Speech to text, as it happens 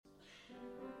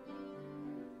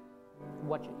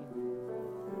watch it.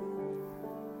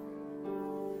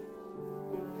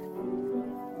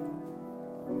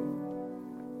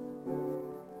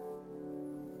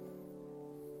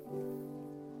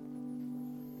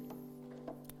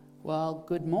 Well,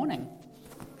 good morning.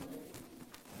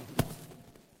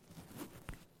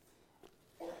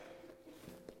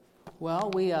 Well,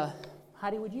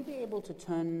 Heidi, would you be able to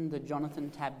turn the Jonathan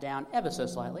tab down ever so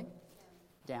slightly?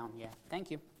 Down, yeah.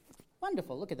 Thank you.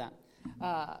 Wonderful, look at that.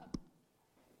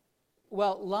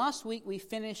 Well, last week we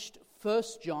finished 1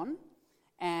 John,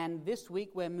 and this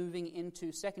week we're moving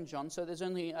into 2 John, so there's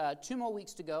only 2 more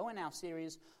weeks to go in our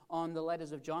series on the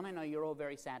letters of John. I know you're all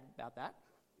very sad about that.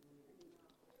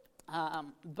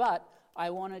 But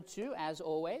I wanted to, as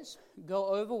always, go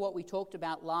over what we talked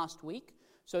about last week.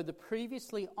 So the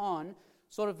previously on,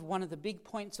 sort of one of the big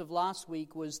points of last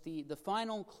week was the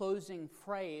final closing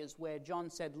phrase where John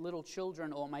said, "Little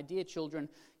children," or "My dear children,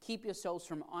 keep yourselves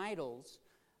from idols."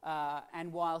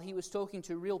 And while he was talking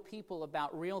to real people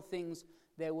about real things,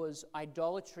 there was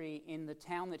idolatry in the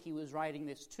town that he was writing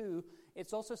this to.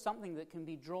 It's also something that can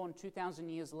be drawn 2,000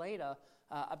 years later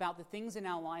about the things in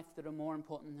our life that are more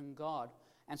important than God.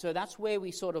 And so that's where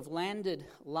we sort of landed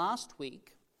last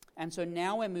week. And so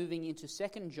now we're moving into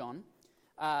 2 John.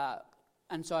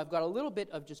 And so I've got a little bit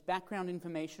of just background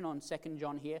information on 2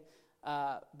 John here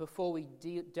before we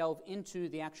delve into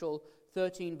the actual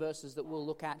 13 verses that we'll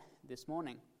look at this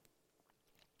morning.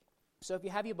 So if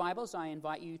you have your Bibles, I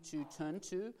invite you to turn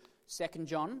to 2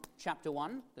 John chapter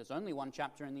 1. There's only one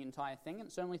chapter in the entire thing, and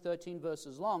it's only 13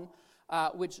 verses long,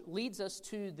 which leads us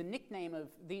to the nickname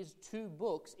of these 2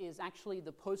 books is actually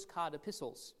the postcard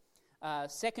epistles.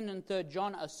 2nd and 3rd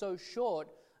John are so short,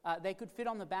 they could fit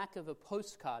on the back of a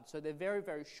postcard, so they're very,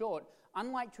 very short,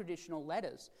 unlike traditional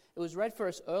letters. It was read for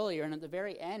us earlier, and at the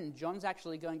very end, John's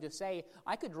actually going to say,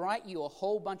 I could write you a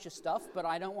whole bunch of stuff, but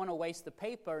I don't want to waste the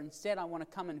paper. Instead, I want to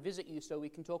come and visit you so we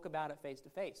can talk about it face to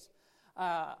face.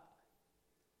 I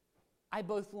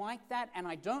both like that and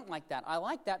I don't like that. I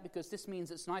like that because this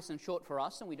means it's nice and short for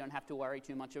us, and we don't have to worry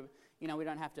too much of, we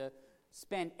don't have to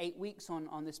spend 8 weeks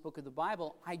on this book of the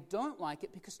Bible. I don't like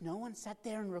it because no one sat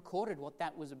there and recorded what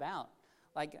that was about.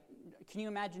 Like, can you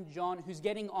imagine John, who's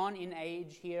getting on in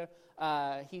age here?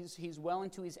 He's well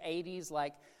into his 80s.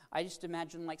 Like, I just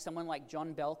imagine like someone like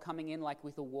John Bell coming in like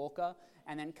with a walker,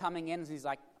 and then coming in and he's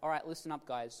like, all right, listen up,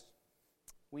 guys.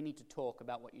 We need to talk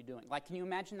about what you're doing. Like, can you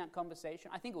imagine that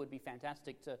conversation? I think it would be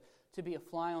fantastic to be a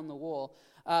fly on the wall.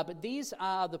 But these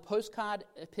are the postcard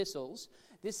epistles.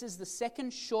 This is the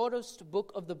second shortest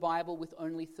book of the Bible with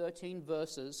only 13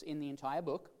 verses in the entire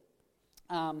book.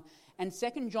 And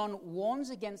 2 John warns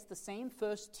against the same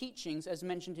first teachings as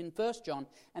mentioned in 1 John.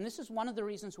 And this is one of the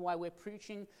reasons why we're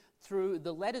preaching through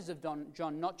the letters of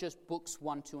John, not just books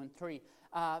 1, 2, and 3.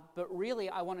 But really,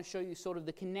 I want to show you sort of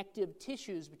the connective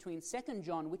tissues between 2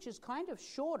 John, which is kind of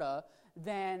shorter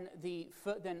than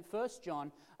 1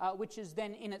 John, which is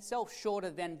then in itself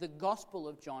shorter than the Gospel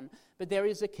of John. But there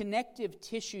is a connective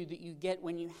tissue that you get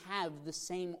when you have the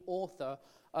same author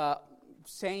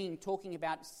talking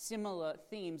about similar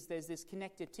themes. There's this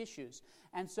connective tissues.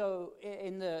 And so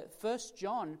in the 1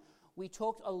 John, we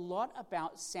talked a lot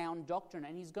about sound doctrine,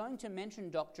 and he's going to mention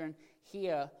doctrine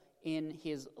here in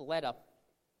his letter.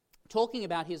 Talking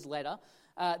about his letter,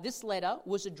 this letter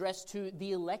was addressed to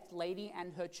the elect lady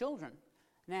and her children.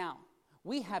 Now,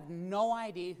 we have no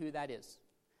idea who that is.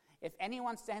 If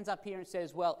anyone stands up here and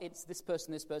says, well, it's this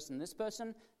person, this person, this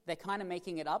person, they're kind of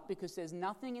making it up because there's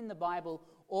nothing in the Bible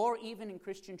or even in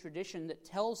Christian tradition that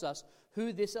tells us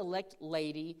who this elect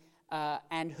lady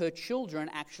and her children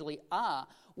actually are.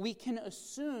 We can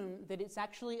assume that it's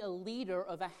actually a leader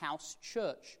of a house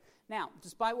church. Now,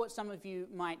 despite what some of you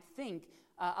might think,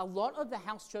 a lot of the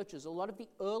house churches, a lot of the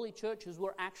early churches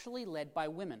were actually led by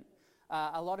women.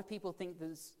 A lot of people think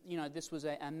this was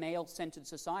a male-centered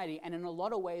society, and in a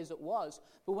lot of ways it was.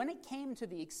 But when it came to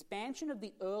the expansion of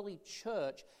the early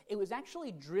church, it was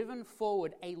actually driven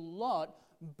forward a lot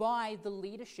by the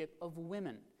leadership of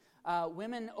women.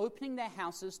 Women opening their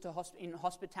houses in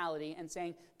hospitality and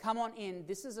saying, come on in,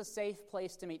 this is a safe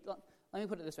place to meet. Let me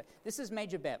put it this way. This is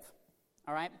Major Bev,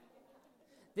 all right?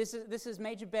 This is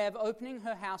Major Bev opening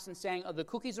her house and saying, the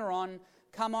cookies are on,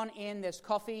 come on in, there's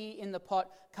coffee in the pot,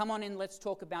 come on in, let's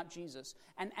talk about Jesus.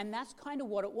 And that's kind of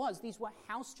what it was. These were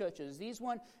house churches. These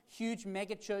weren't huge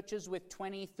mega churches with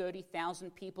 20,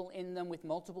 30,000 people in them with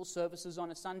multiple services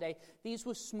on a Sunday. These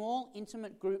were small,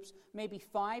 intimate groups, maybe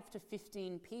 5 to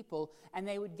 15 people, and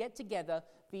they would get together.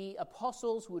 The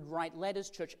apostles would write letters,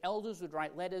 church elders would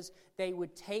write letters. They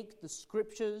would take the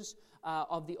scriptures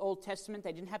of the Old Testament.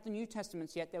 They didn't have the New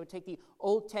Testaments yet. They would take the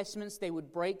Old Testaments, they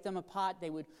would break them apart, they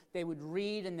would read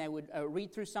read, and they would read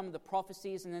through some of the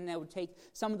prophecies, and then they would take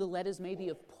some of the letters maybe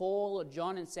of Paul or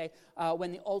John and say,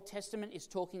 when the Old Testament is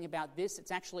talking about this,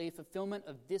 it's actually a fulfillment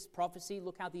of this prophecy.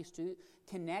 Look how these two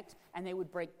connect. And they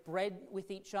would break bread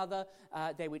with each other.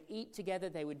 They would eat together.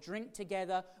 They would drink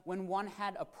together. When one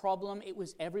had a problem, it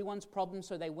was everyone's problem,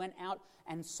 so they went out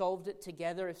and solved it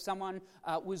together. If someone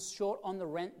was short on the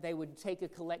rent, they would take a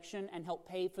collection and help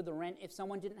pay for the rent. If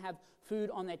someone didn't have food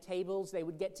on their tables, they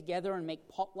would get together and make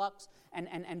potlucks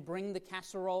and bring the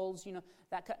casseroles. You know,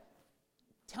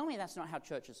 tell me that's not how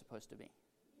church is supposed to be.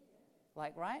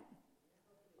 Like, right?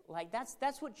 Like,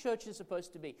 that's what church is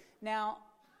supposed to be. Now,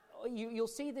 you'll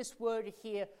see this word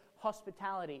here,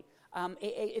 hospitality.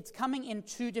 It's coming in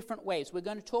two different ways. We're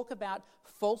going to talk about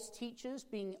false teachers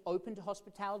being open to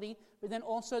hospitality, but then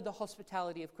also the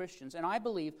hospitality of Christians. And I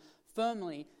believe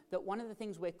firmly that one of the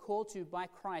things we're called to by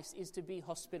Christ is to be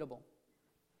hospitable.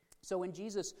 So when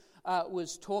Jesus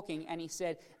was talking and he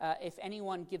said, if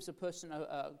anyone gives a person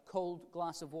a cold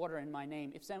glass of water in my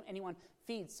name, if anyone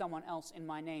feeds someone else in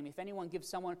my name, if anyone gives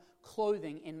someone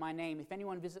clothing in my name, if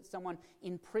anyone visits someone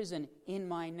in prison in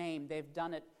my name, they've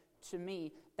done it to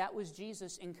me. That was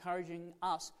Jesus encouraging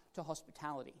us to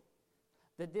hospitality.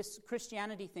 That this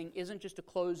Christianity thing isn't just a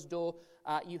closed door.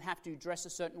 You have to dress a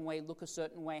certain way, look a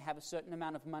certain way, have a certain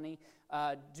amount of money,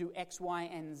 do X, Y,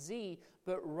 and Z,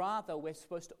 but rather we're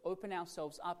supposed to open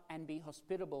ourselves up and be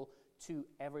hospitable to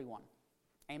everyone.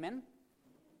 Amen?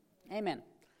 Amen.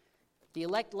 The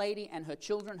elect lady and her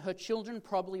children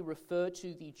probably refer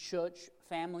to the church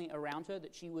family around her,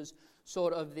 that she was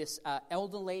sort of this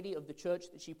elder lady of the church,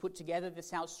 that she put together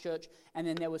this house church, and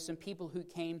then there were some people who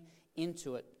came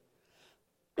into it.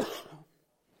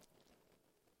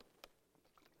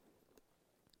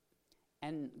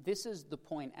 And this is the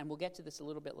point, and we'll get to this a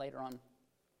little bit later on.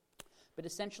 But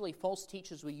essentially, false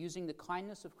teachers were using the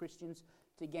kindness of Christians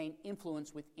to gain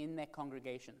influence within their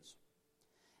congregations.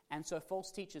 And so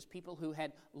false teachers, people who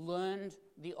had learned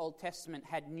the Old Testament,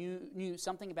 knew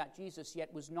something about Jesus,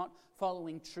 yet was not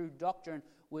following true doctrine,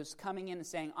 was coming in and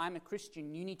saying, I'm a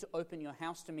Christian, you need to open your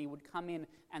house to me, would come in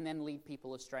and then lead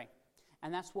people astray.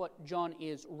 And that's what John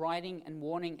is writing and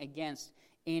warning against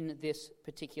in this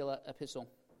particular epistle.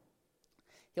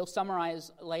 He'll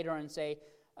summarize later and say,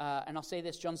 and I'll say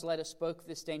this, John's letter spoke of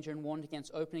this danger and warned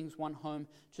against opening one home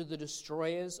to the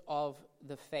destroyers of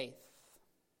the faith.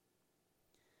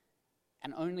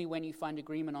 And only when you find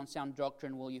agreement on sound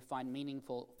doctrine will you find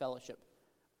meaningful fellowship.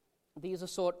 These are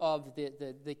sort of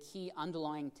the key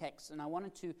underlying texts, and I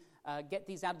wanted to get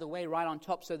these out of the way right on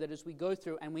top so that as we go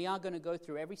through, and we are going to go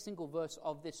through every single verse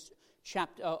of this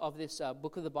chapter of this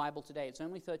book of the Bible today. It's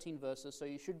only 13 verses, so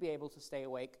you should be able to stay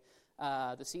awake.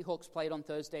 The Seahawks played on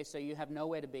Thursday, so you have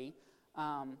nowhere to be.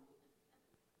 And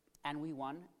we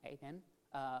won, amen.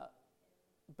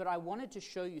 But I wanted to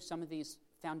show you some of these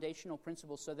foundational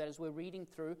principles so that as we're reading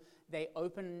through,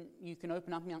 you can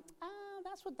open up and be like,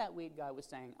 that's what that weird guy was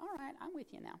saying. All right, I'm with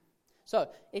you now. So,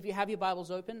 if you have your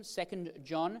Bibles open, 2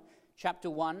 John chapter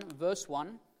 1, verse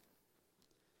 1.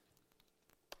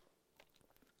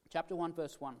 Chapter 1,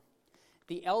 verse 1.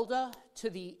 The elder to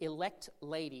the elect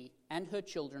lady and her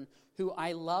children, who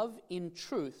I love in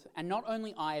truth, and not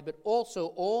only I, but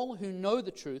also all who know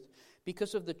the truth,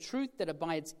 because of the truth that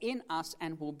abides in us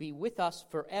and will be with us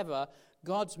forever,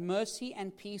 God's mercy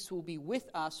and peace will be with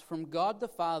us from God the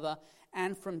Father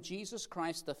and from Jesus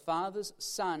Christ, the Father's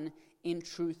Son, in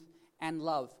truth and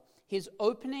love. His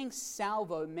opening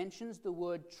salvo mentions the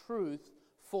word truth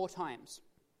 4 times.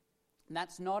 And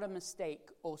that's not a mistake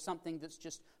or something that's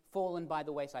just fallen by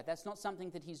the wayside. That's not something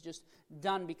that he's just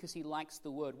done because he likes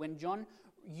the word. When John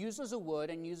uses a word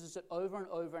and uses it over and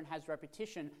over and has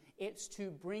repetition, it's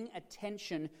to bring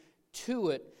attention to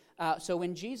it. So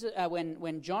when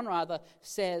John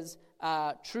says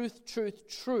truth, truth,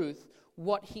 truth,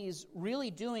 what he's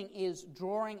really doing is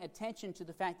drawing attention to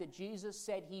the fact that Jesus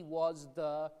said he was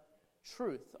the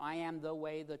truth. I am the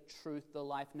way, the truth, the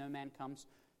life. No man comes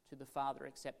to the Father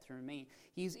except through me.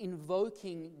 He's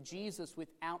invoking Jesus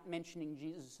without mentioning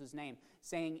Jesus' name,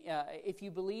 saying, if you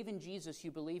believe in Jesus,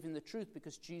 you believe in the truth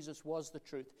because Jesus was the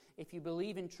truth. If you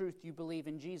believe in truth, you believe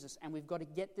in Jesus. And we've got to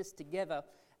get this together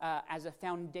as a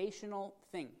foundational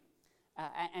thing.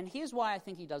 And here's why I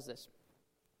think he does this.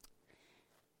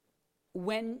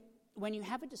 When you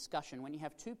have a discussion, when you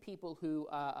have two people who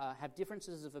have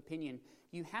differences of opinion,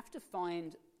 you have to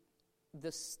find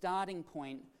the starting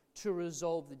point to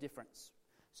resolve the difference.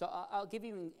 So I'll give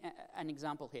you an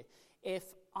example here. If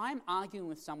I'm arguing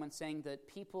with someone saying that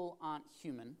people aren't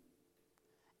human,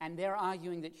 and they're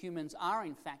arguing that humans are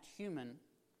in fact human,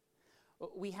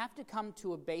 we have to come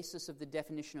to a basis of the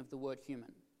definition of the word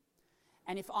human.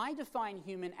 And if I define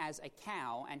human as a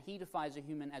cow and he defines a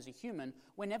human as a human,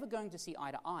 we're never going to see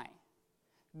eye to eye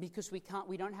because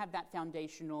we don't have that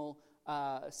foundational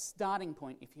starting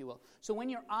point, if you will. So when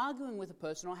you're arguing with a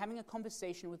person or having a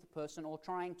conversation with a person or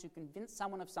trying to convince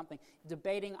someone of something,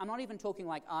 debating, I'm not even talking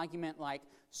like argument like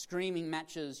screaming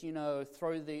matches,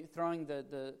 throwing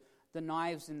the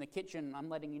knives in the kitchen. I'm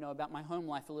letting you know about my home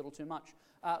life a little too much.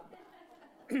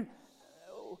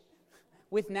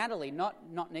 With Natalie,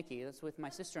 not Nikki. That's with my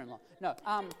sister-in-law. No.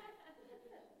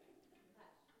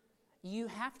 You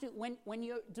have to, when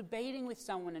you're debating with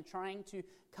someone and trying to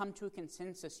come to a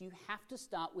consensus, you have to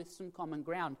start with some common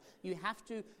ground. You have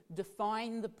to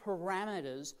define the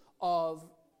parameters of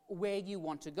where you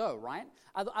want to go, right?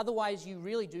 Otherwise, you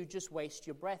really do just waste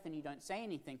your breath and you don't say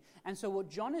anything. And so what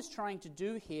John is trying to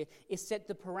do here is set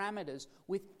the parameters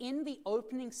within the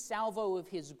opening salvo of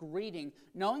his greeting,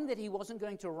 knowing that he wasn't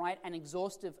going to write an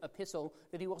exhaustive epistle,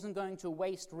 that he wasn't going to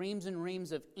waste reams and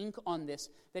reams of ink on this,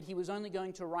 that he was only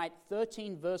going to write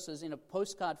 13 verses in a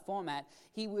postcard format.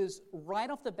 He was right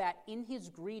off the bat in his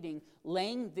greeting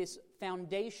laying this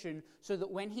foundation so that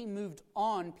when he moved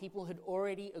on, people had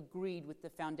already agreed with the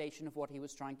foundation of what he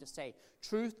was trying to say.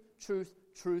 Truth, truth,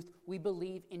 truth. We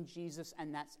believe in Jesus,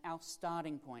 and that's our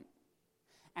starting point.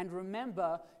 And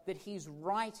remember that he's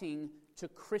writing to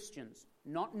Christians,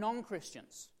 not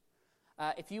non-Christians.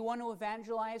 If you want to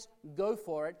evangelize, go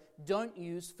for it. Don't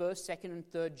use 1st, 2nd, and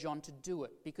 3rd John to do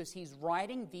it, because he's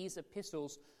writing these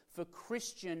epistles for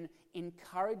Christian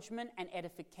encouragement and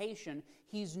edification.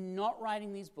 He's not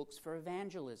writing these books for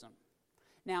evangelism.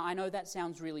 Now, I know that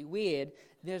sounds really weird.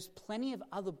 There's plenty of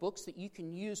other books that you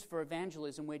can use for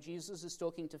evangelism where Jesus is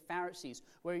talking to Pharisees,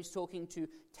 where he's talking to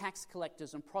tax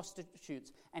collectors and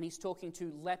prostitutes, and he's talking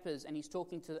to lepers, and he's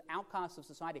talking to the outcasts of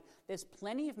society. There's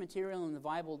plenty of material in the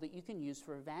Bible that you can use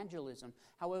for evangelism.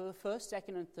 However, 1st,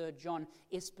 2nd, and 3rd John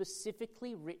is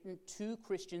specifically written to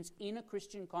Christians in a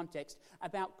Christian context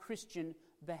about Christian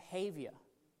behavior.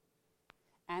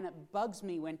 And it bugs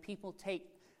me when people take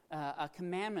a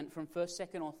commandment from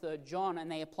 1st, 2nd, or 3rd John, and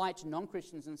they apply it to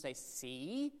non-Christians and say,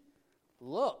 see,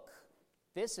 look,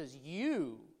 this is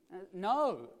you.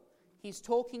 No, he's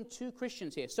talking to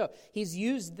Christians here. So he's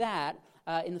used that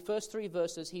in the first 3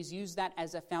 verses, he's used that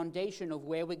as a foundation of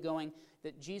where we're going,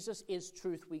 that Jesus is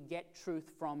truth. We get truth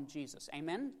from Jesus.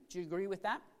 Amen? Do you agree with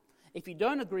that? If you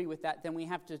don't agree with that, then we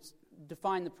have to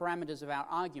define the parameters of our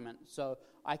argument. So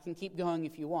I can keep going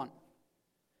if you want.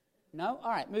 No?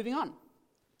 All right, moving on.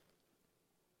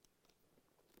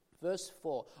 Verse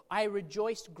 4, I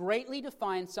rejoiced greatly to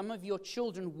find some of your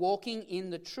children walking in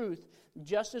the truth,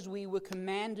 just as we were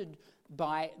commanded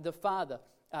by the Father.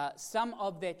 Some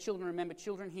of their children, remember,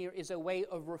 children here is a way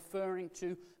of referring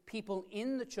to people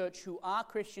in the church who are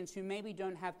Christians, who maybe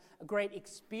don't have a great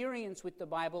experience with the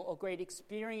Bible or great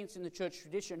experience in the church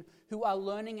tradition, who are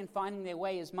learning and finding their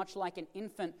way, as much like an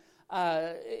infant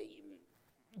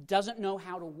doesn't know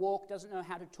how to walk, doesn't know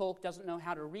how to talk, doesn't know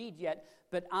how to read yet,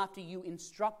 but after you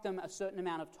instruct them a certain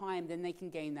amount of time, then they can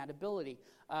gain that ability.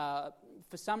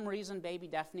 For some reason, baby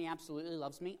Daphne absolutely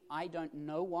loves me. I don't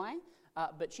know why,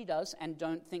 but she does, and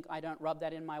don't think I don't rub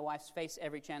that in my wife's face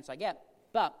every chance I get.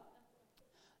 But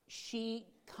she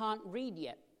can't read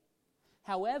yet.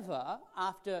 However,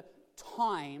 after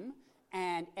time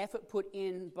and effort put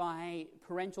in by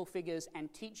parental figures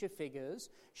and teacher figures,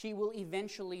 she will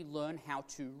eventually learn how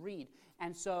to read.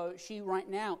 And so she right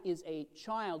now is a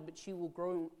child, but she will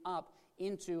grow up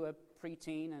into a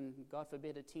preteen and, God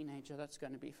forbid, a teenager. That's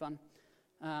going to be fun.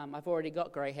 I've already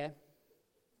got grey hair.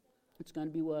 It's going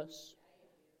to be worse.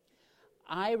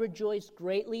 I rejoice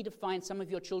greatly to find some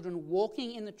of your children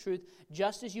walking in the truth,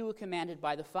 just as you were commanded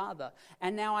by the Father.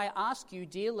 And now I ask you,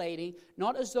 dear lady,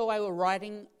 not as though I were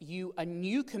writing you a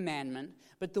new commandment,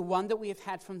 but the one that we have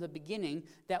had from the beginning,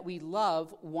 that we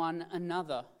love one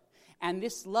another. And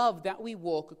this love that we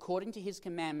walk according to his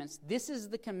commandments, this is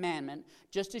the commandment,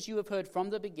 just as you have heard from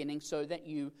the beginning, so that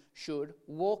you should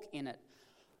walk in it.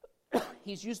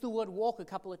 He's used the word walk a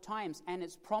couple of times, and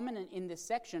it's prominent in this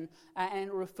section, and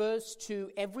it refers to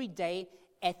everyday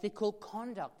ethical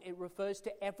conduct. It refers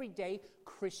to everyday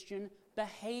Christian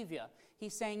behavior.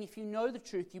 He's saying if you know the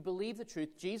truth, you believe the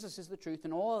truth, Jesus is the truth,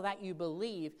 and all of that you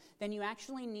believe, then you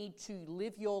actually need to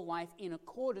live your life in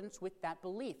accordance with that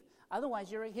belief.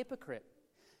 Otherwise, you're a hypocrite.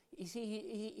 You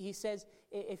see, he says,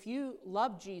 if you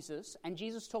love Jesus, and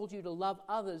Jesus told you to love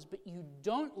others, but you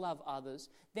don't love others,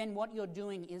 then what you're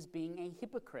doing is being a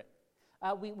hypocrite.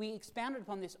 We expounded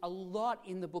upon this a lot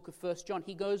in the book of 1 John.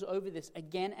 He goes over this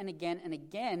again and again and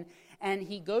again, and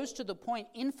he goes to the point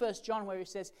in 1 John where he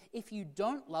says, if you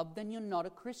don't love, then you're not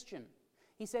a Christian.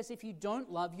 He says if you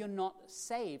don't love, you're not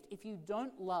saved. If you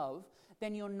don't love,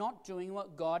 then you're not doing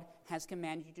what God has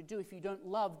commanded you to do. If you don't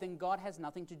love, then God has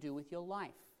nothing to do with your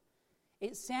life.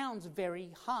 It sounds very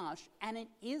harsh, and it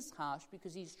is harsh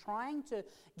because he's trying to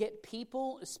get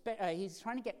he's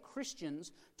trying to get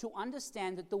Christians to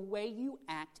understand that the way you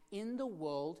act in the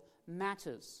world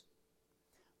matters.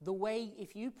 The way,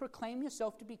 if you proclaim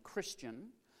yourself to be Christian,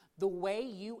 the way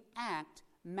you act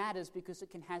matters because it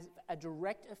can have a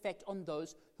direct effect on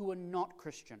those who are not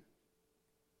Christian.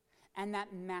 And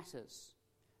that matters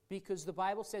because the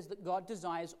Bible says that God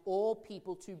desires all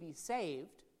people to be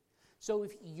saved. So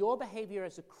if your behavior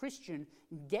as a Christian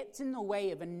gets in the way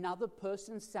of another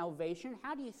person's salvation,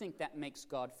 how do you think that makes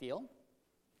God feel?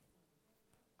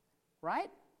 Right?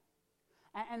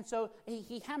 And so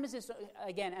he hammers this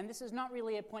again, and this is not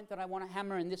really a point that I want to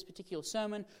hammer in this particular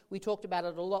sermon. We talked about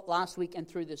it a lot last week and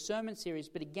through this sermon series,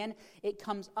 but again, it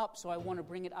comes up, so I want to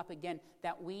bring it up again,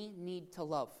 that we need to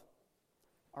love.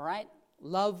 All right?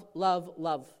 Love, love,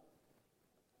 love.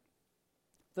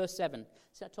 Verse 7.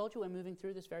 See, I told you we're moving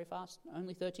through this very fast.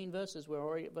 Only 13 verses. We're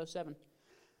already at verse 7.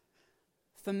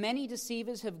 For many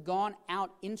deceivers have gone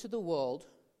out into the world,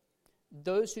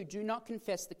 those who do not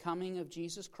confess the coming of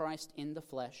Jesus Christ in the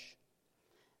flesh.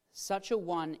 Such a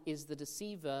one is the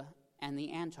deceiver and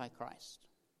the Antichrist.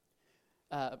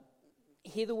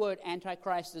 Here the word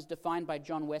Antichrist as defined by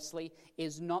John Wesley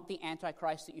is not the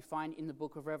Antichrist that you find in the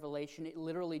book of Revelation. It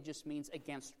literally just means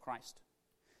against Christ.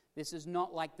 This is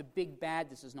not like the big bad.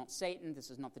 This is not Satan. This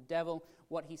is not the devil.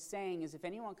 What he's saying is if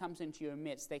anyone comes into your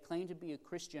midst, they claim to be a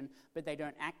Christian, but they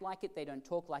don't act like it, they don't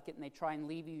talk like it, and they try and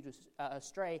leave you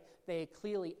astray, they are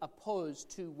clearly opposed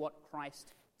to what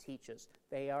Christ teaches.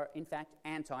 They are, in fact,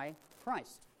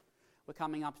 anti-Christ. We're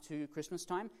coming up to Christmas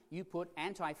time. You put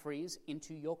antifreeze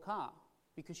into your car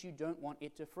because you don't want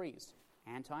it to freeze.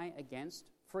 Anti against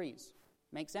freeze.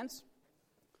 Make sense?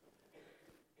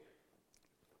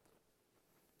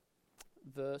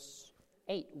 Verse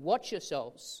 8. Watch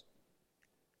yourselves.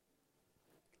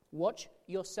 Watch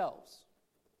yourselves.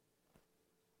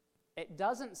 It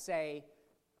doesn't say,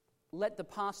 let the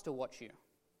pastor watch you.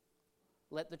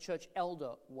 Let the church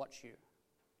elder watch you.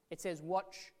 It says,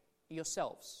 watch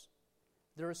yourselves.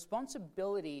 The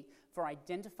responsibility for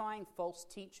identifying false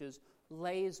teachers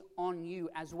lays on you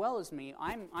as well as me.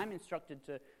 I'm instructed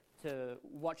to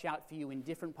watch out for you in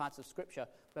different parts of Scripture,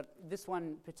 but this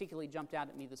one particularly jumped out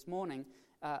at me this morning.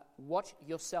 Watch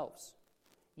yourselves.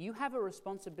 You have a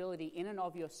responsibility in and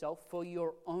of yourself for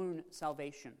your own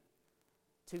salvation,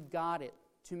 to guard it,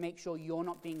 to make sure you're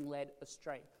not being led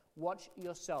astray. Watch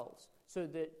yourselves so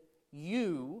that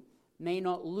you may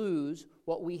not lose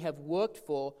what we have worked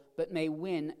for, but may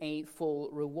win a full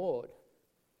reward.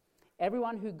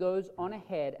 Everyone who goes on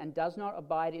ahead and does not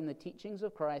abide in the teachings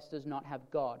of Christ does not have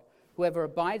God. Whoever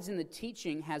abides in the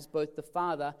teaching has both the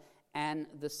Father and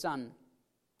the Son.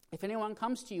 If anyone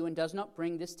comes to you and does not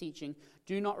bring this teaching,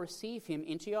 do not receive him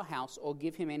into your house or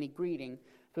give him any greeting,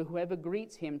 for whoever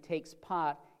greets him takes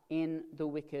part in the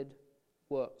wicked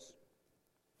works.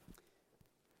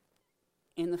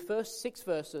 In the first 6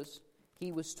 verses,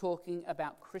 he was talking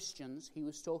about Christians. He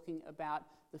was talking about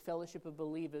the fellowship of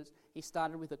believers. He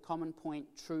started with a common point,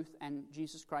 truth and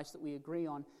Jesus Christ that we agree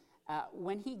on.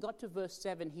 When he got to verse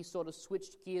 7, he sort of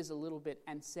switched gears a little bit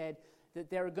and said that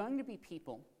there are going to be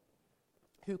people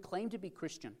who claim to be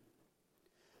Christian,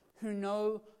 who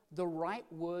know the right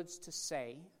words to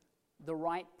say, the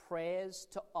right prayers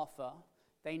to offer.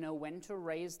 They know when to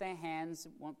raise their hands,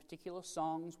 want particular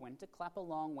songs, when to clap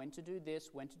along, when to do this,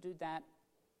 when to do that.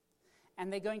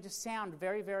 And they're going to sound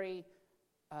very, very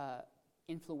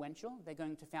influential. They're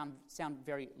going to sound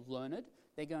very learned.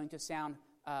 They're going to sound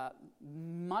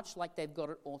much like they've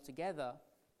got it all together,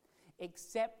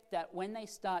 except that when they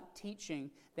start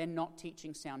teaching, they're not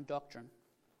teaching sound doctrine.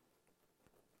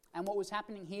 And what was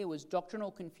happening here was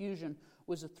doctrinal confusion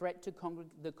was a threat to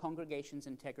the congregation's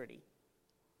integrity.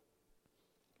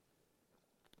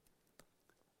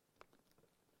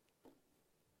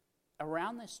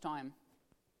 Around this time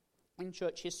in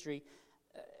church history,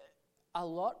 a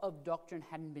lot of doctrine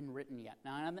hadn't been written yet.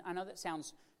 Now, I know that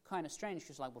sounds kind of strange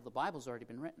because, like, well, the Bible's already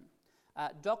been written.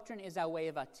 Doctrine is our way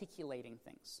of articulating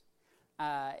things.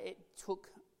 It took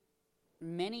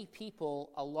many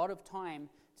people a lot of time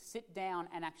to sit down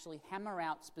and actually hammer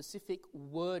out specific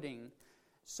wording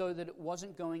so that it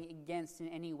wasn't going against in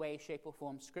any way, shape, or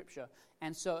form Scripture.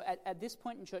 And so at this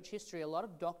point in church history, a lot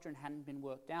of doctrine hadn't been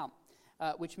worked out,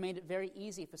 which made it very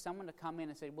easy for someone to come in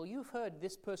and say, well, you've heard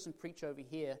this person preach over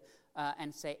here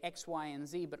and say X, Y, and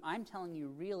Z, but I'm telling you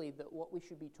really that what we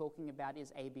should be talking about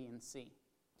is A, B, and C.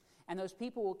 And those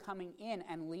people were coming in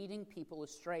and leading people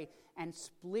astray and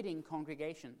splitting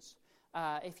congregations.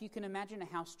 If you can imagine a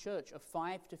house church of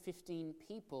 5 to 15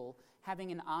 people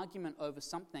having an argument over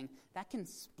something, that can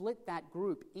split that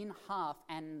group in half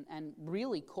and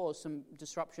really cause some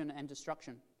disruption and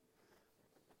destruction.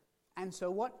 And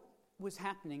so what was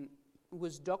happening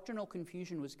was doctrinal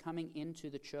confusion was coming into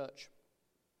the church.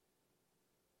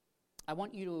 I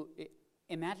want you to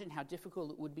imagine how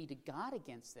difficult it would be to guard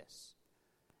against this.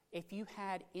 If you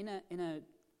had in a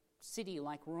city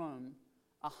like Rome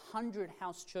 100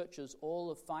 house churches,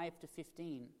 all of 5 to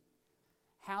 15,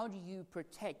 how do you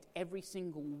protect every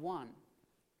single one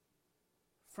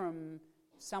from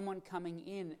someone coming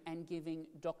in and giving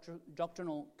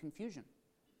doctrinal confusion?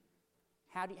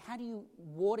 How do you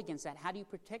ward against that? How do you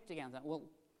protect against that? Well,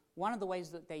 one of the ways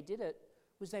that they did it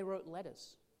was they wrote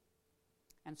letters.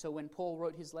 And so when Paul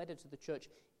wrote his letter to the church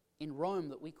in Rome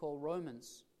that we call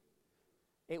Romans,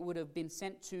 it would have been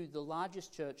sent to the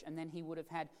largest church, and then he would have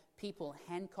had people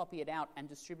hand copy it out and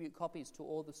distribute copies to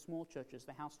all the small churches,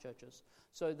 the house churches,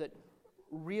 so that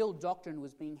real doctrine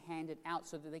was being handed out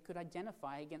so that they could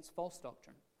identify against false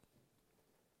doctrine.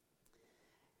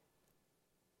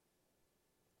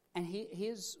 And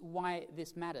here's why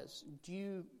this matters. Do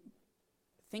you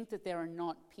think that there are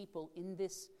not people in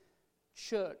this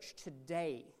church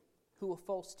today who are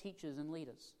false teachers and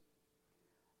leaders?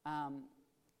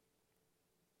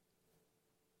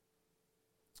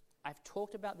 I've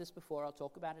talked about this before. I'll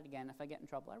talk about it again. If I get in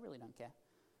trouble, I really don't care.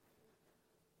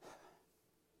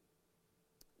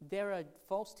 There are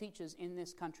false teachers in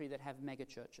this country that have mega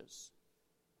churches.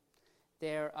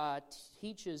 There are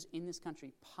teachers in this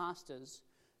country, pastors,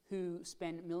 who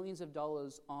spend millions of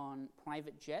dollars on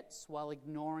private jets while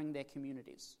ignoring their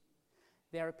communities.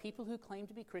 There are people who claim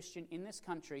to be Christian in this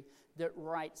country that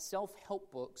write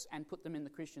self-help books and put them in the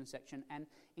Christian section. And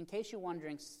in case you're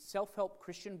wondering, self-help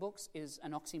Christian books is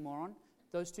an oxymoron.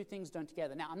 Those two things don't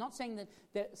together. Now, I'm not saying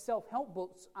that self-help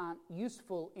books aren't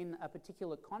useful in a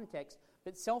particular context,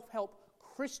 but self-help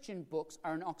Christian books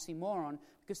are an oxymoron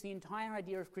because the entire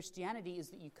idea of Christianity is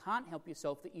that you can't help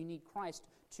yourself, that you need Christ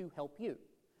to help you.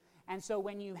 And so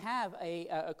when you have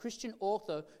a Christian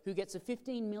author who gets a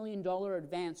 $15 million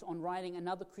advance on writing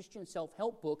another Christian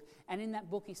self-help book, and in that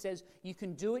book he says, you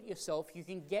can do it yourself, you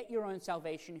can get your own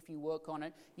salvation if you work on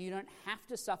it, you don't have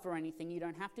to suffer anything, you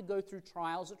don't have to go through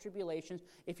trials or tribulations.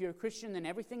 If you're a Christian, then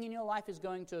everything in your life is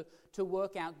going to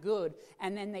work out good.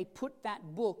 And then they put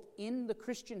that book in the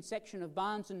Christian section of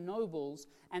Barnes & Nobles,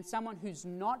 and someone who's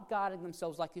not guarding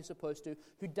themselves like you're supposed to,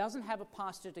 who doesn't have a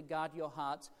pastor to guard your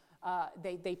hearts,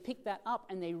 they pick that up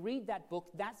and they read that book.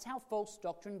 That's how false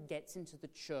doctrine gets into the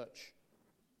church.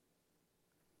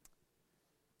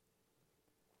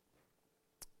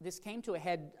 This came to a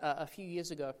head a few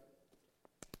years ago.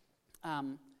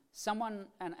 Someone,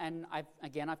 and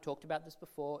I've talked about this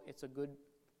before. It's a good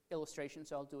illustration,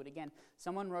 so I'll do it again.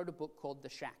 Someone wrote a book called The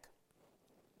Shack.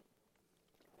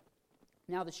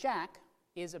 Now, The Shack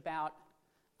is about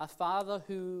a father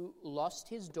who lost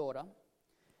his daughter.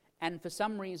 And for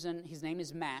some reason, his name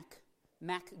is Mac.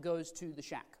 Mac goes to the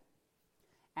shack.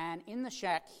 And in the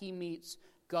shack, he meets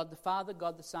God the Father,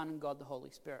 God the Son, and God the Holy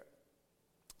Spirit.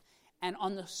 And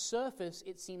on the surface,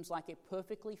 it seems like a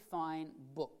perfectly fine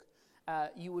book.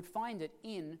 You would find it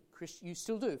in, you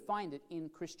still do find it in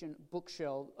Christian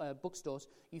bookstores.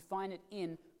 You find it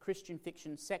in Christian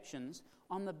fiction sections.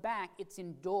 On the back, it's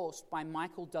endorsed by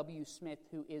Michael W. Smith,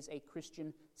 who is a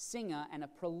Christian singer and a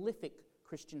prolific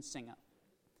Christian singer.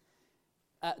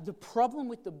 The problem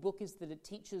with the book is that it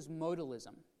teaches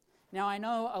modalism. Now, I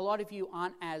know a lot of you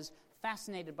aren't as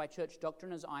fascinated by church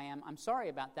doctrine as I am. I'm sorry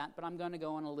about that, but I'm going to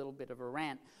go on a little bit of a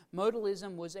rant.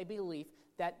 Modalism was a belief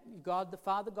that God the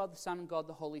Father, God the Son, and God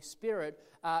the Holy Spirit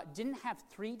didn't have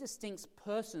three distinct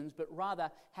persons, but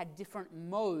rather had different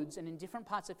modes, and in different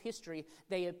parts of history,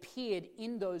 they appeared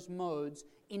in those modes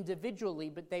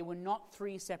individually, but they were not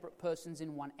three separate persons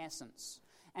in one essence.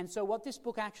 And so what this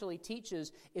book actually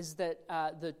teaches is that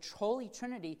the Holy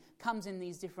Trinity comes in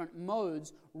these different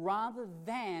modes rather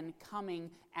than coming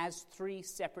as three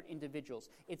separate individuals.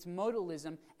 It's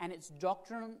modalism, and it's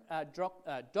doctrinally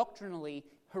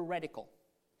heretical.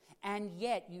 And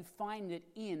yet you find it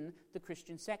in the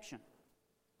Christian section.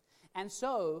 And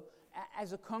so,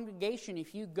 as a congregation,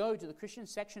 if you go to the Christian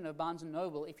section of Barnes &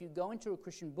 Noble, if you go into a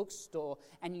Christian bookstore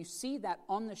and you see that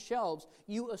on the shelves,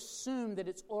 you assume that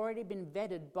it's already been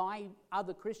vetted by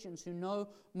other Christians who know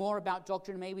more about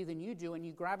doctrine maybe than you do, and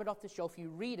you grab it off the shelf, you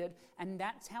read it, and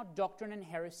that's how doctrine and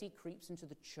heresy creeps into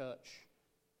the church.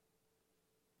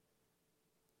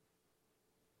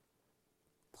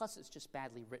 Plus, it's just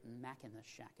badly written. Mac in the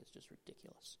Shack is just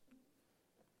ridiculous.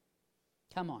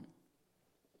 Come on.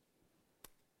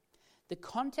 The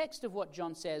context of what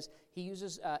John says, he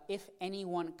uses if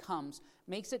anyone comes,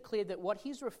 makes it clear that what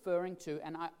he's referring to,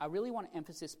 and I really want to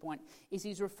emphasize this point, is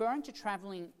he's referring to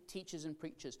traveling teachers and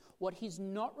preachers. What he's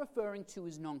not referring to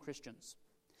is non-Christians.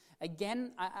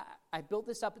 Again, I built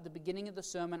this up at the beginning of the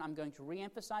sermon. I'm going to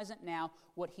re-emphasize it now.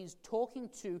 What he's talking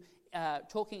to,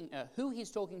 who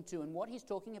he's talking to and what he's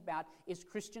talking about is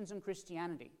Christians and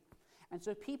Christianity. And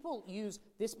so people use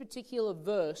this particular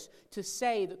verse to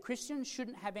say that Christians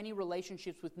shouldn't have any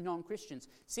relationships with non-Christians.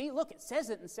 See, look, it says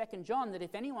it in 2 John that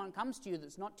if anyone comes to you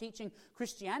that's not teaching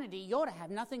Christianity, you're to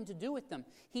have nothing to do with them.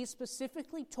 He's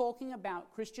specifically talking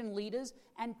about Christian leaders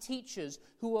and teachers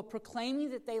who are proclaiming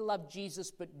that they love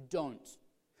Jesus but don't.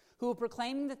 Who are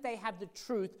proclaiming that they have the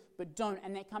truth but don't.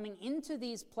 And they're coming into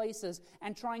these places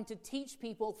and trying to teach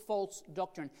people false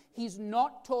doctrine. He's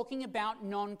not talking about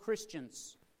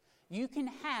non-Christians. You can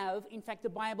have, in fact, the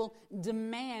Bible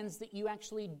demands that you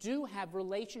actually do have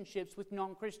relationships with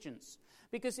non-Christians.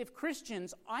 Because if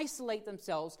Christians isolate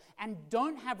themselves and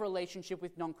don't have a relationship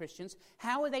with non-Christians,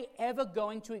 how are they ever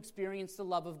going to experience the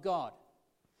love of God?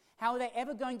 How are they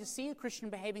ever going to see a Christian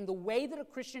behaving the way that a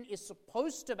Christian is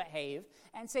supposed to behave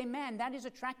and say, man, that is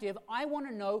attractive. I want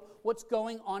to know what's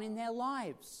going on in their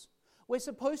lives. We're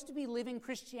supposed to be living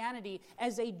Christianity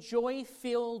as a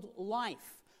joy-filled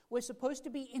life. We're supposed to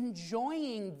be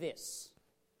enjoying this.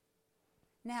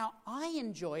 Now, I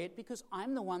enjoy it because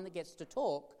I'm the one that gets to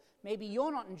talk. Maybe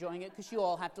you're not enjoying it because you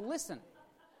all have to listen.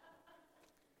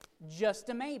 Just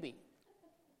a maybe.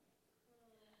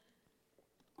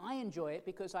 I enjoy it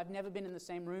because I've never been in the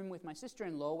same room with my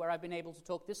sister-in-law where I've been able to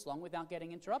talk this long without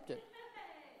getting interrupted.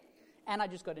 And I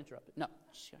just got interrupted. No,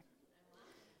 sure.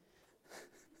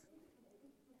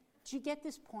 Do you get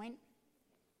this point?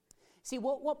 See,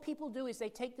 what people do is they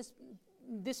take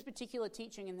this particular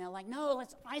teaching and they're like, no,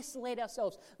 let's isolate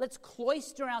ourselves. Let's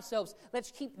cloister ourselves. Let's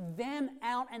keep them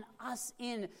out and us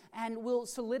in. And we'll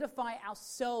solidify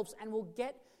ourselves and we'll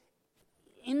get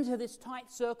into this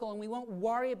tight circle and we won't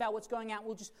worry about what's going on.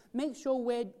 We'll just make sure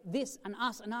we're this and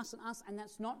us and us and us. And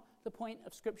that's not the point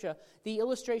of Scripture. The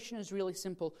illustration is really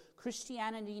simple.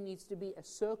 Christianity needs to be a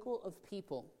circle of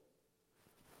people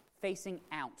facing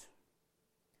out.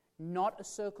 Not a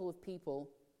circle of people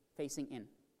facing in.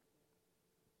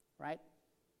 Right?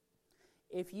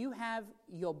 If you have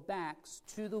your backs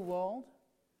to the world,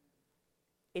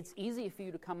 it's easier for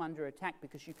you to come under attack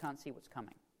because you can't see what's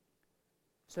coming.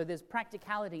 So there's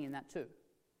practicality in that too.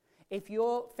 If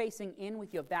you're facing in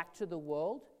with your back to the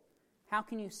world, how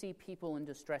can you see people in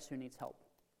distress who needs help?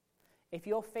 If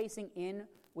you're facing in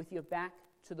with your back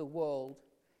to the world,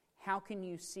 how can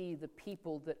you see the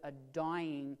people that are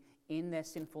dying in their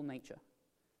sinful nature,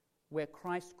 where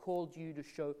Christ called you to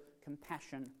show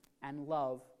compassion and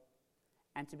love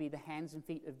and to be the hands and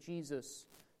feet of Jesus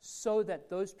so that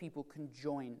those people can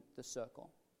join the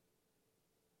circle?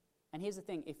 And here's the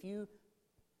thing, if you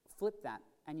flip that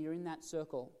and you're in that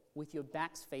circle with your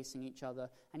backs facing each other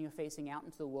and you're facing out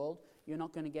into the world, you're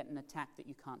not going to get an attack that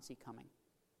you can't see coming.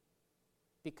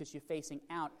 Because you're facing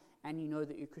out and you know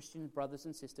that your Christian brothers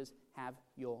and sisters have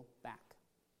your back.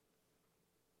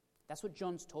 That's what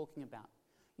John's talking about.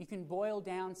 You can boil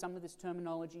down some of this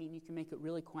terminology and you can make it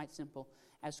really quite simple.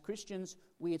 As Christians,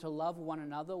 we are to love one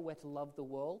another. We're to love the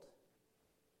world.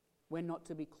 We're not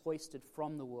to be cloistered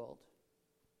from the world.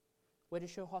 We're to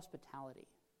show hospitality.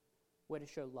 We're to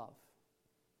show love.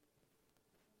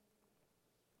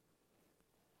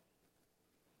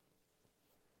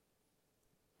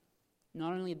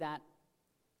 Not only that,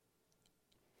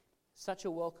 such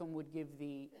a welcome would give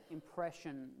the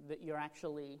impression that you're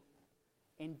actually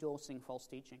endorsing false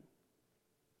teaching.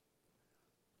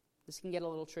 This can get a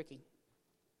little tricky.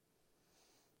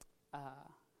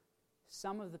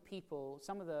 Some of the people,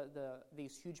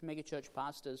 these huge megachurch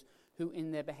pastors who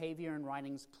in their behavior and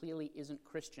writings clearly isn't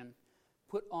Christian,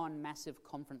 put on massive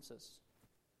conferences.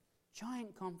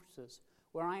 Giant conferences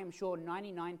where I am sure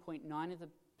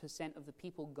 99.9% of the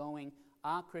people going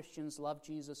are Christians, love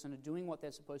Jesus, and are doing what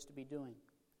they're supposed to be doing.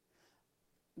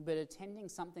 But attending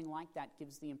something like that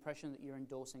gives the impression that you're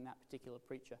endorsing that particular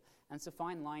preacher. And it's a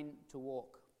fine line to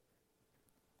walk.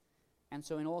 And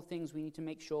so in all things, we need to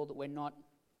make sure that we're not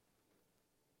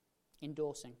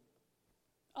endorsing.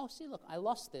 Oh, see, look, I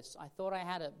lost this. I thought I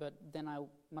had it, but then I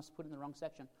must put it in the wrong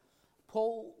section.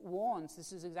 Paul warns,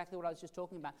 this is exactly what I was just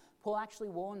talking about. Paul actually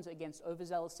warns against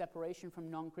overzealous separation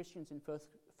from non-Christians in 1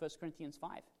 Corinthians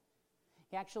 5.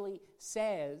 He actually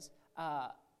says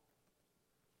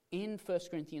in 1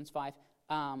 Corinthians 5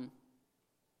 that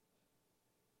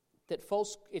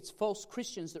it's false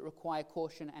Christians that require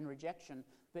caution and rejection,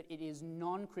 but it is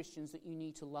non-Christians that you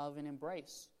need to love and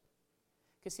embrace.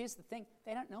 Because here's the thing,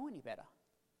 they don't know any better.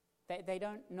 They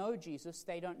don't know Jesus.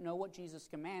 They don't know what Jesus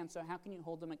commands, so how can you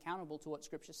hold them accountable to what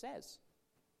Scripture says?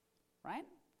 Right?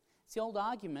 It's the old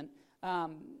argument.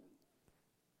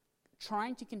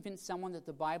 Trying to convince someone that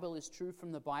the Bible is true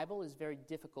from the Bible is very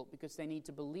difficult because they need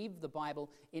to believe the Bible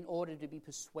in order to be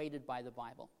persuaded by the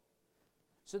Bible.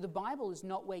 So the Bible is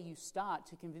not where you start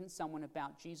to convince someone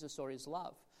about Jesus or his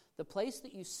love. The place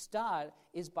that you start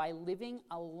is by living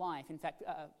a life. In fact,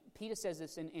 Peter says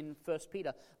this in 1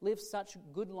 Peter, live such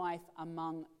good life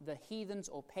among the heathens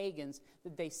or pagans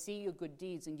that they see your good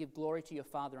deeds and give glory to your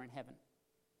Father in heaven.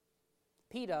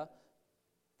 Peter,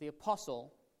 the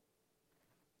apostle,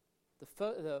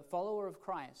 the follower of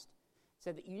Christ,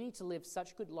 said that you need to live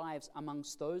such good lives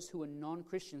amongst those who are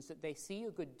non-Christians that they see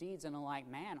your good deeds and are like,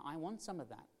 man, I want some of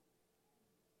that.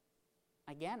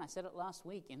 Again, I said it last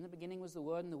week, in the beginning was the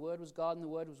Word, and the Word was God, and the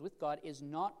Word was with God, is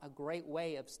not a great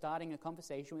way of starting a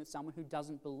conversation with someone who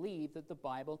doesn't believe that the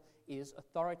Bible is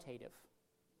authoritative.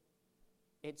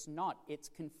 It's not. It's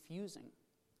confusing.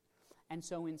 And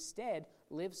so instead,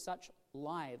 live such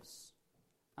lives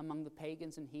among the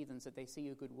pagans and heathens that they see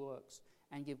your good works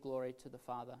and give glory to the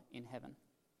Father in heaven.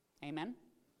 Amen?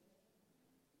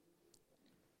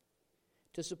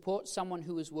 To support someone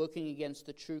who is working against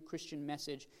the true Christian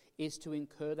message is to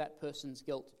incur that person's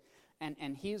guilt.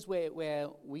 And here's where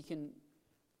we can...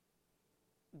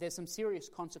 There's some serious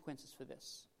consequences for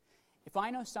this. If I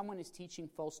know someone is teaching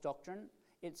false doctrine,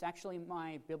 it's actually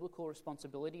my biblical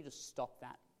responsibility to stop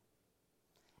that.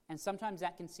 And sometimes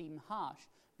that can seem harsh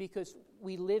because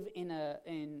we live in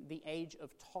the age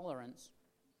of tolerance,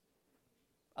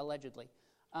 allegedly,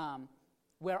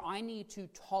 where I need to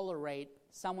tolerate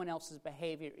someone else's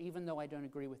behavior even though I don't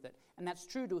agree with it. And that's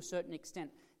true to a certain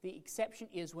extent. The exception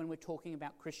is when we're talking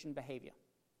about Christian behavior.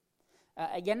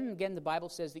 Again and again, the Bible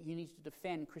says that you need to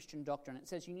defend Christian doctrine. It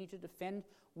says you need to defend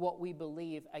what we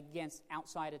believe against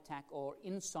outside attack or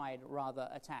inside, rather,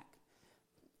 attack.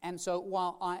 And so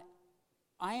while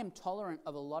I am tolerant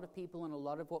of a lot of people and a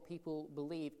lot of what people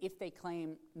believe if they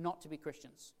claim not to be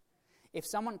Christians. If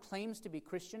someone claims to be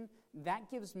Christian,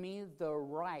 that gives me the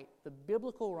right, the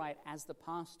biblical right as the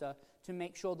pastor, to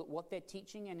make sure that what they're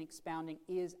teaching and expounding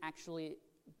is actually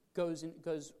goes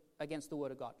against the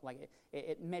Word of God. Like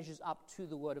it measures up to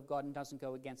the Word of God and doesn't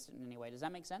go against it in any way. Does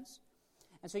that make sense?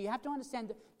 And so you have to understand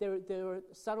that there are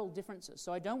subtle differences.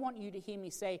 So I don't want you to hear me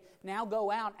say, now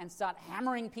go out and start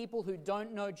hammering people who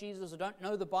don't know Jesus or don't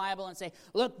know the Bible and say,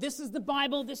 look, this is the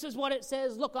Bible, this is what it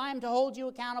says, look, I am to hold you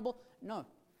accountable. No.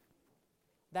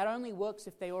 That only works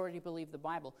if they already believe the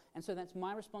Bible. And so that's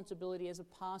my responsibility as a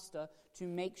pastor to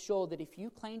make sure that if you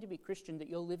claim to be Christian, that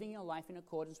you're living your life in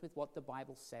accordance with what the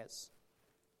Bible says.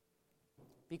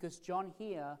 Because John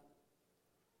here,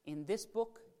 in this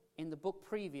book, in the book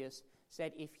previous,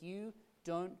 said if you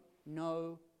don't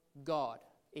know God,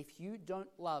 if you don't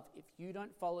love, if you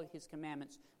don't follow his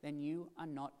commandments, then you are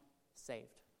not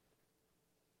saved.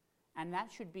 And that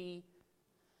should be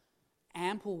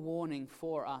ample warning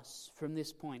for us from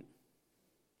this point.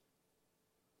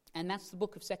 And that's the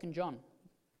book of 2 John.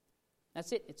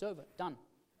 That's it. It's over. Done.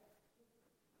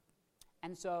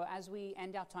 And so as we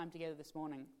end our time together this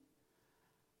morning,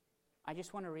 I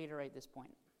just want to reiterate this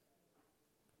point.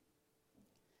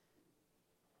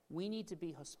 We need to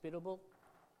be hospitable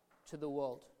to the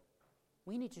world.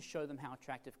 We need to show them how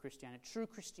attractive Christianity, true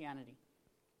Christianity,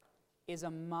 is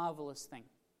a marvelous thing.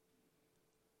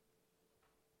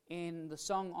 In the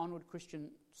song Onward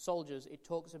Christian Soldiers, it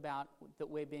talks about that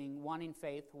we're being one in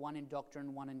faith, one in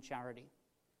doctrine, one in charity.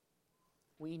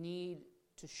 We need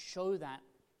to show that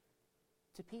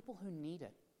to people who need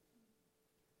it.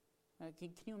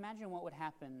 Can you imagine what would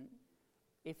happen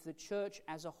if the church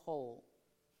as a whole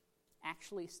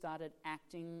actually started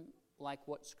acting like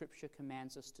what Scripture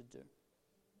commands us to do?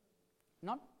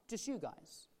 Not just you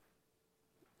guys.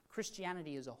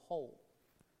 Christianity as a whole.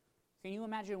 Can you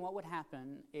imagine what would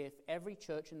happen if every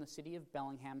church in the city of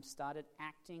Bellingham started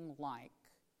acting like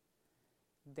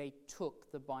they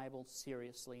took the Bible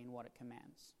seriously in what it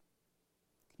commands?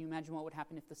 Can you imagine what would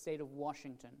happen if the state of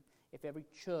Washington, if every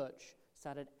church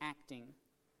started acting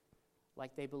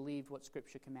like they believed what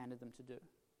Scripture commanded them to do?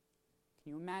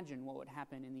 Can you imagine what would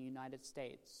happen in the United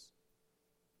States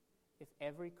if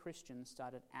every Christian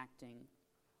started acting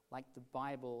like the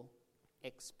Bible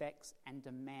expects and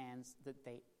demands that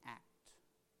they act?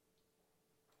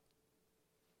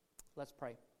 Let's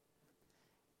pray.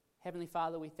 Heavenly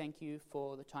Father, we thank you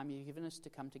for the time you've given us to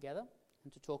come together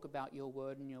and to talk about your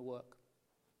word and your work.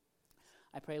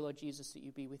 I pray, Lord Jesus, that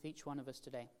you be with each one of us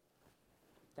today,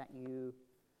 that you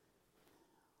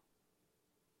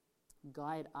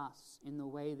guide us in the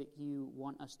way that you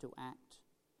want us to act,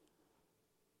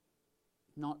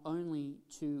 not only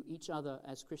to each other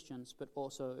as Christians, but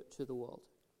also to the world.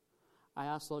 I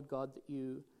ask, Lord God, that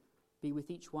you be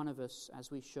with each one of us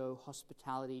as we show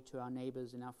hospitality to our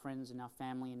neighbors and our friends and our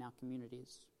family and our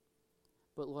communities.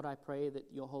 But Lord, I pray that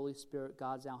your Holy Spirit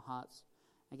guards our hearts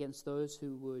against those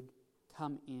who would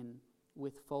come in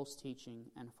with false teaching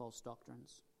and false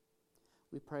doctrines.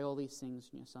 We pray all these things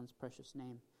in your Son's precious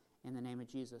name, in the name of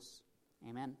Jesus.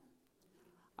 Amen.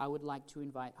 I would like to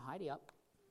invite Heidi up